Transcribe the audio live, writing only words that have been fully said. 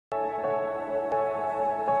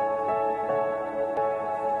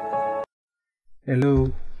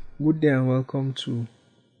Hello, good day and welcome to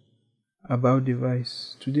About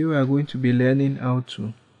Device. Today we are going to be learning how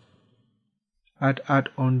to add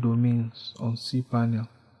add-on domains on CPanel.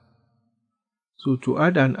 So to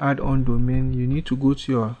add an add-on domain, you need to go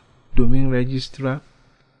to your domain registrar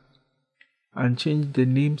and change the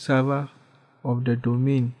name server of the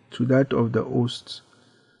domain to that of the host.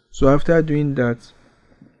 So after doing that,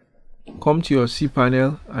 come to your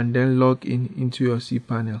CPanel and then log into your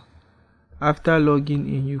CPanel. After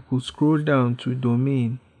logging in, you could scroll down to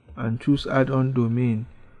domain and choose add-on domain,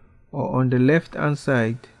 or on the left hand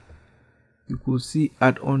side you could see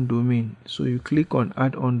add-on domain. So you click on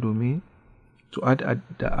add-on domain to add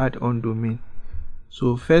the add-on domain.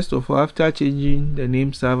 So first of all, after changing the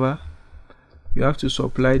name server, you have to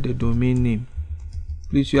supply the domain name.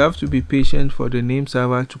 Please, you have to be patient for the name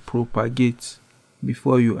server to propagate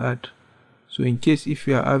before you add. So in case if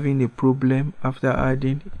you are having a problem after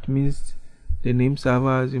adding, it means the name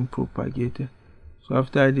server hasn't propagated. So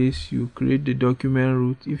after this, you create the document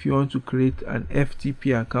root. If you want to create an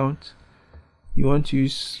FTP account, you want to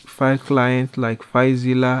use file clients like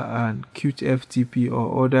FileZilla and QtFTP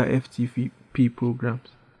or other FTP programs,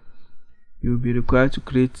 you will be required to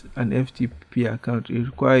create an FTP account. It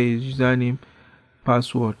requires a username,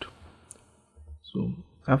 password. So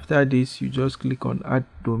after this, you just click on add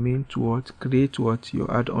domain to create your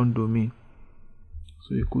add-on domain.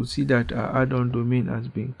 So you could see that our add-on domain has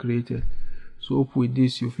been created. So hope with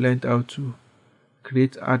this you've learned how to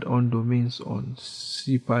create add-on domains on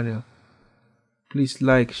CPanel. Please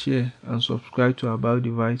like, share and subscribe to About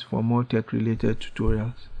Device for more tech related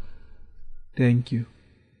tutorials. Thank you.